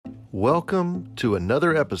Welcome to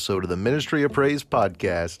another episode of the Ministry of Praise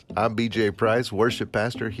podcast. I'm BJ Price, worship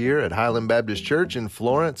pastor here at Highland Baptist Church in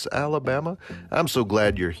Florence, Alabama. I'm so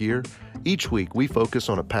glad you're here. Each week we focus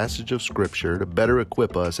on a passage of scripture to better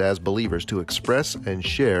equip us as believers to express and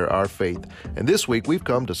share our faith. And this week we've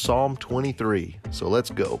come to Psalm 23. So let's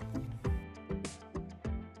go.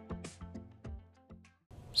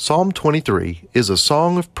 Psalm 23 is a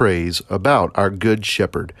song of praise about our Good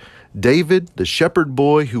Shepherd. David, the shepherd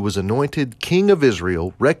boy who was anointed king of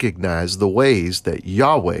Israel, recognized the ways that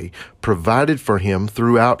Yahweh provided for him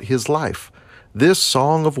throughout his life. This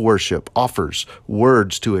song of worship offers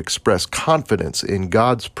words to express confidence in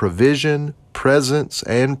God's provision, presence,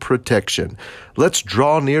 and protection. Let's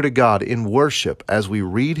draw near to God in worship as we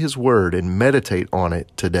read His Word and meditate on it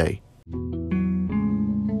today.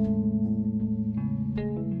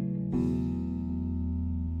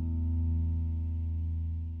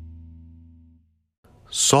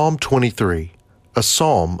 Psalm 23, a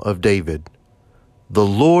psalm of David. The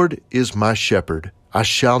Lord is my shepherd, I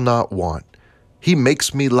shall not want. He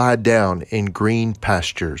makes me lie down in green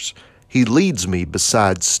pastures. He leads me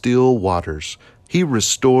beside still waters. He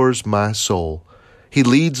restores my soul. He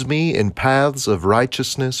leads me in paths of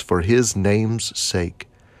righteousness for His name's sake.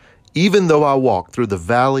 Even though I walk through the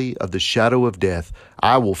valley of the shadow of death,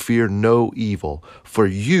 I will fear no evil, for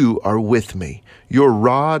You are with me. Your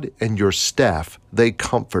rod and Your staff, they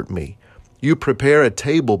comfort me. You prepare a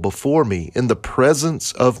table before me in the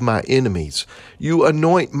presence of my enemies. You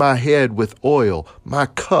anoint my head with oil. My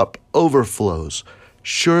cup overflows.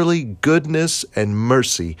 Surely goodness and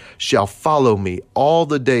mercy shall follow me all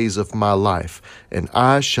the days of my life, and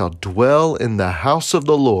I shall dwell in the house of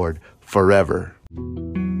the Lord forever.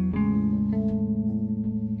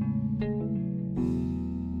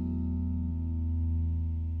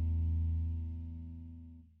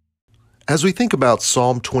 As we think about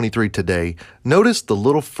Psalm 23 today, notice the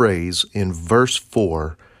little phrase in verse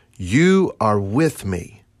 4, You are with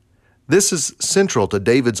me. This is central to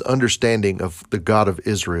David's understanding of the God of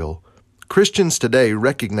Israel. Christians today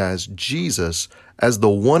recognize Jesus as the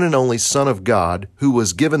one and only Son of God who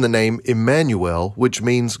was given the name Emmanuel, which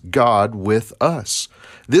means God with us.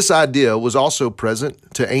 This idea was also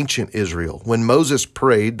present to ancient Israel when Moses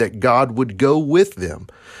prayed that God would go with them.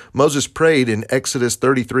 Moses prayed in Exodus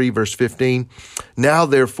 33, verse 15, Now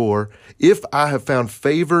therefore, if I have found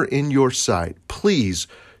favor in Your sight, please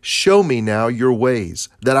show me now Your ways,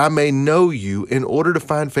 that I may know You in order to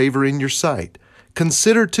find favor in Your sight.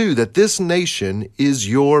 Consider too that this nation is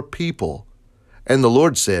Your people. And the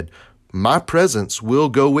Lord said, My presence will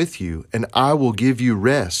go with you, and I will give you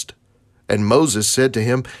rest. And Moses said to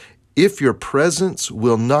him, If Your presence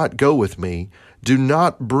will not go with me, do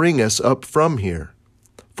not bring us up from here.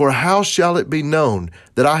 For how shall it be known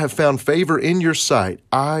that I have found favor in Your sight,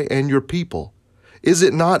 I and Your people? Is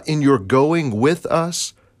it not in Your going with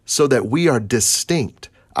us, so that we are distinct,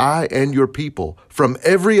 I and Your people, from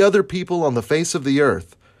every other people on the face of the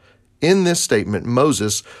earth? In this statement,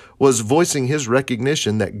 Moses was voicing his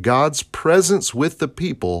recognition that God's presence with the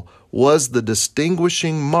people was the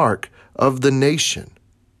distinguishing mark of the nation.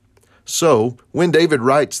 So, when David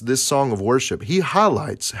writes this song of worship, he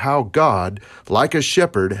highlights how God, like a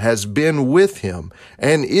shepherd, has been with him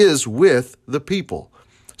and is with the people.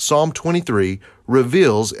 Psalm 23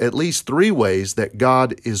 reveals at least three ways that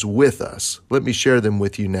God is with us. Let me share them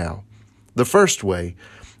with you now. The first way,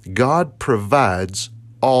 God provides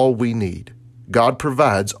all we need. God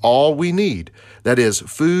provides all we need. That is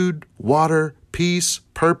food, water, peace,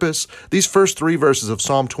 purpose. These first three verses of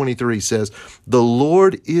Psalm 23 says, The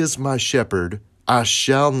Lord is my shepherd, I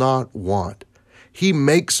shall not want. He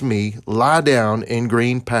makes me lie down in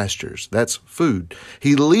green pastures. That's food.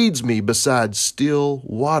 He leads me beside still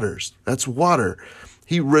waters. That's water.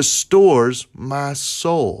 He restores my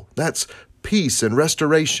soul. That's peace and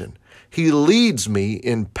restoration. He leads me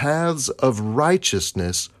in paths of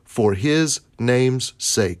righteousness for His name's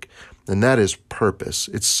sake. And that is purpose.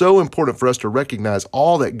 It's so important for us to recognize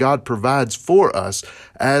all that God provides for us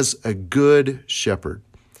as a good shepherd.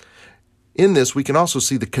 In this, we can also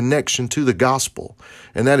see the connection to the gospel,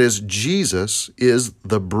 and that is Jesus is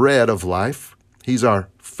the bread of life. He's our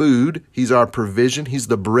food. He's our provision. He's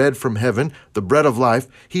the bread from heaven, the bread of life.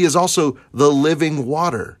 He is also the living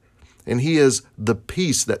water, and He is the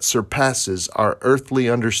peace that surpasses our earthly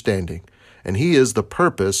understanding. And He is the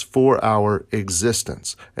purpose for our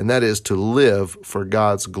existence, and that is to live for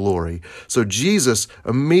God's glory. So Jesus,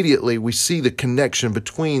 immediately we see the connection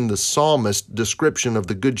between the psalmist's description of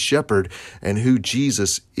the Good Shepherd and who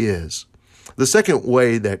Jesus is. The second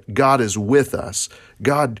way that God is with us,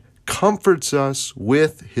 God comforts us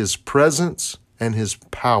with His presence and his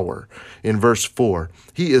power. In verse 4,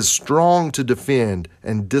 he is strong to defend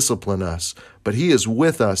and discipline us, but he is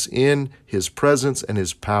with us in his presence and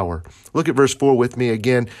his power. Look at verse 4 with me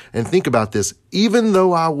again and think about this. Even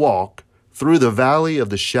though I walk through the valley of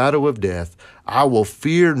the shadow of death, I will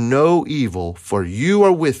fear no evil, for you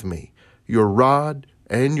are with me. Your rod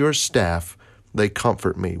and your staff, they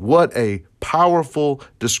comfort me. What a powerful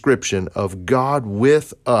description of God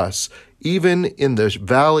with us, even in the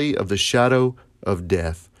valley of the shadow of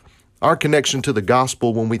death. Our connection to the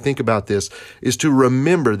gospel when we think about this is to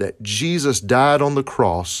remember that Jesus died on the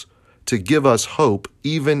cross to give us hope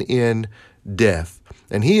even in death.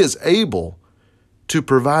 And he is able to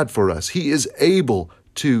provide for us. He is able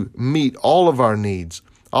to meet all of our needs.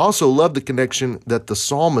 I also love the connection that the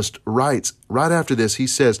psalmist writes right after this. He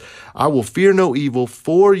says, I will fear no evil,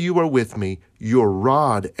 for you are with me. Your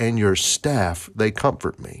rod and your staff, they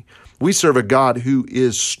comfort me. We serve a God who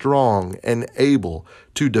is strong and able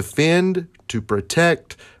to defend, to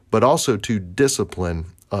protect, but also to discipline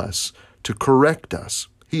us, to correct us.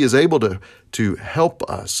 He is able to help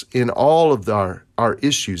us in all of our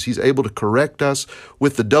issues. He's able to correct us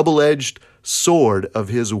with the double-edged sword of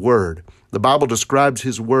his word. The Bible describes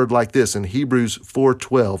his word like this in Hebrews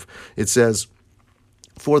 4:12. It says,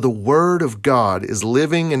 for the word of God is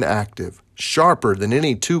living and active, sharper than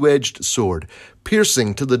any two-edged sword,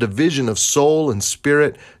 piercing to the division of soul and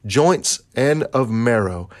spirit, joints and of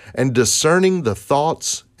marrow, and discerning the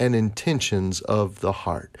thoughts and intentions of the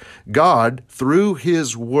heart. God, through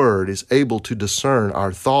his word, is able to discern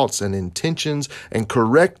our thoughts and intentions and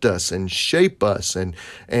correct us and shape us and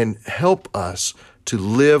help us to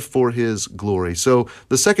live for his glory. So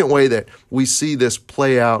the second way that we see this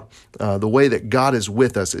play out, the way that God is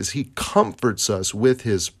with us, is he comforts us with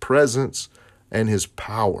his presence and his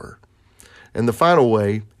power. And the final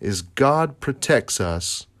way is God protects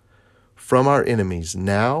us from our enemies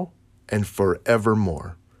now and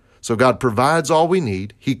forevermore. So God provides all we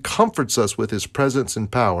need. He comforts us with his presence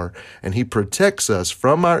and power, and he protects us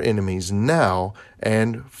from our enemies now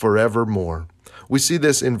and forevermore. We see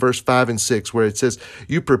this in verse 5 and 6 where it says,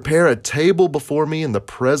 you prepare a table before me in the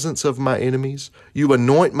presence of my enemies. You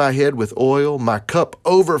anoint my head with oil. My cup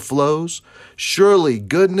overflows. Surely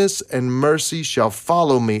goodness and mercy shall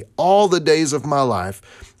follow me all the days of my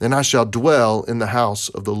life, and I shall dwell in the house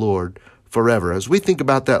of the Lord forever. As we think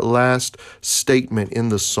about that last statement in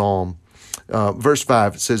the psalm, verse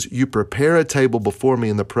 5 says, you prepare a table before me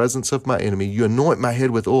in the presence of my enemy. You anoint my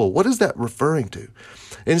head with oil. What is that referring to?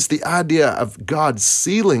 And it's the idea of God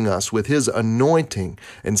sealing us with his anointing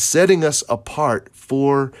and setting us apart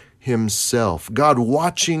for himself. God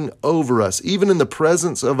watching over us, even in the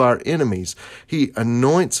presence of our enemies. He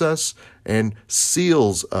anoints us and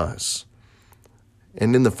seals us.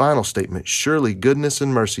 And in the final statement, surely goodness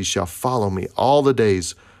and mercy shall follow me all the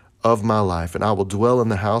days of my life, and I will dwell in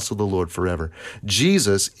the house of the Lord forever.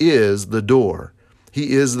 Jesus is the door.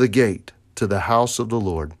 He is the gate to the house of the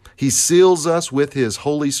Lord. He seals us with his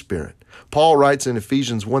Holy Spirit. Paul writes in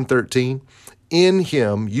Ephesians 1:13, in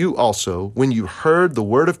him you also, when you heard the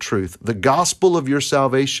word of truth, the gospel of your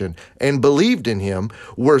salvation, and believed in him,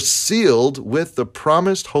 were sealed with the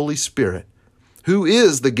promised Holy Spirit, who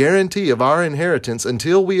is the guarantee of our inheritance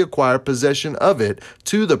until we acquire possession of it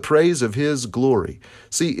to the praise of his glory.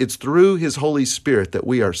 See, it's through his Holy Spirit that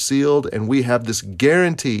we are sealed and we have this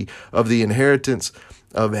guarantee of the inheritance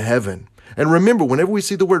of heaven. And remember, whenever we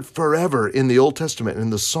see the word forever in the Old Testament and in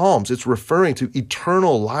the Psalms, it's referring to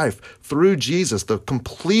eternal life through Jesus. The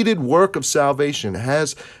completed work of salvation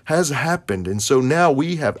has happened. And so now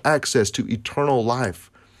we have access to eternal life.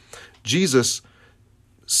 Jesus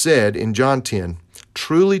said in John 10,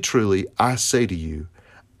 truly, truly, I say to you,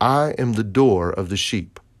 I am the door of the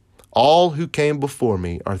sheep. All who came before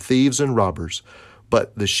me are thieves and robbers,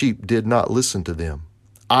 but the sheep did not listen to them.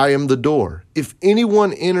 I am the door. If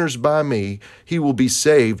anyone enters by me, he will be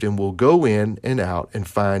saved and will go in and out and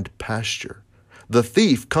find pasture. The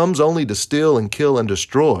thief comes only to steal and kill and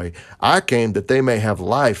destroy. I came that they may have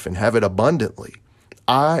life and have it abundantly.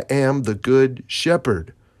 I am the good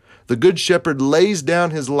shepherd. The good shepherd lays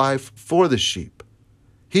down his life for the sheep.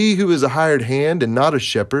 He who is a hired hand and not a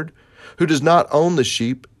shepherd, who does not own the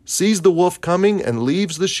sheep, sees the wolf coming and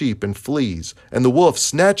leaves the sheep and flees, and the wolf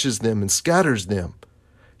snatches them and scatters them.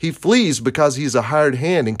 He flees because he is a hired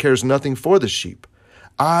hand and cares nothing for the sheep.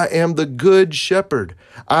 I am the good shepherd.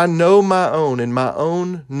 I know my own, and my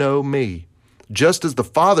own know me. Just as the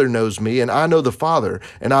Father knows me, and I know the Father,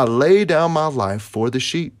 and I lay down my life for the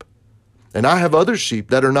sheep. And I have other sheep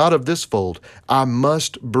that are not of this fold. I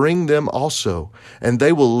must bring them also, and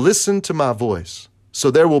they will listen to my voice. So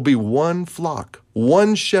there will be one flock,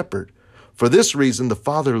 one shepherd. For this reason, the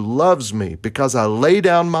Father loves me, because I lay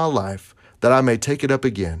down my life that I may take it up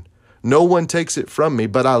again. No one takes it from me,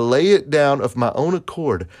 but I lay it down of my own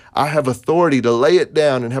accord. I have authority to lay it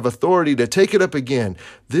down and have authority to take it up again.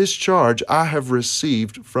 This charge I have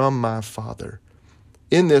received from my Father.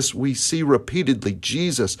 In this, we see repeatedly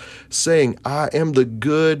Jesus saying, I am the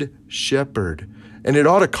good shepherd. And it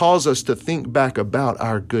ought to cause us to think back about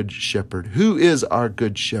our good shepherd. Who is our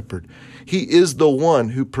good shepherd? He is the one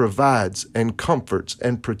who provides and comforts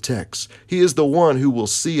and protects. He is the one who will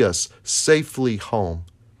see us safely home.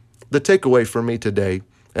 The takeaway for me today,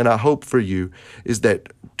 and I hope for you, is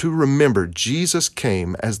that to remember Jesus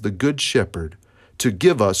came as the good shepherd to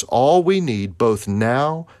give us all we need both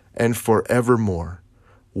now and forevermore.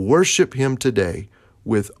 Worship him today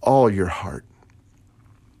with all your heart.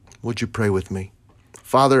 Would you pray with me?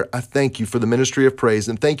 Father, I thank you for the ministry of praise,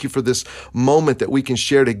 and thank you for this moment that we can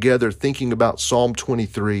share together thinking about Psalm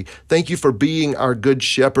 23. Thank you for being our good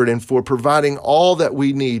shepherd and for providing all that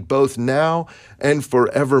we need both now and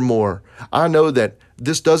forevermore. I know that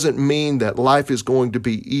this doesn't mean that life is going to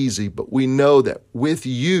be easy, but we know that with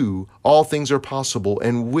you, all things are possible,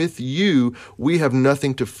 and with you, we have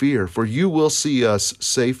nothing to fear, for you will see us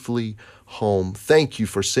safely home. Thank you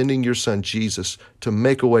for sending your son Jesus to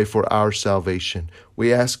make a way for our salvation.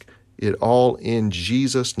 We ask it all in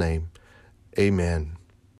Jesus' name. Amen.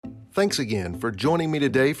 Thanks again for joining me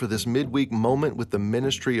today for this midweek moment with the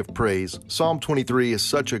Ministry of Praise. Psalm 23 is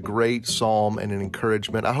such a great psalm and an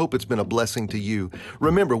encouragement. I hope it's been a blessing to you.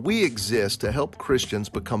 Remember, we exist to help Christians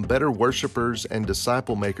become better worshipers and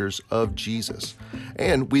disciple makers of Jesus.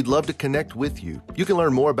 And we'd love to connect with you. You can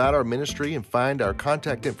learn more about our ministry and find our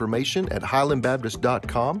contact information at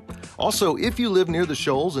highlandbaptist.com. Also, if you live near the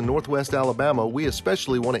Shoals in Northwest Alabama, we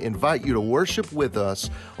especially want to invite you to worship with us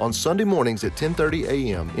on Sunday mornings at 10:30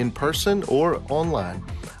 a.m. in person or online.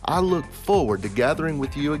 I look forward to gathering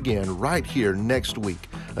with you again right here next week.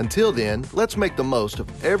 Until then, let's make the most of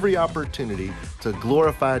every opportunity to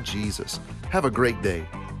glorify Jesus. Have a great day.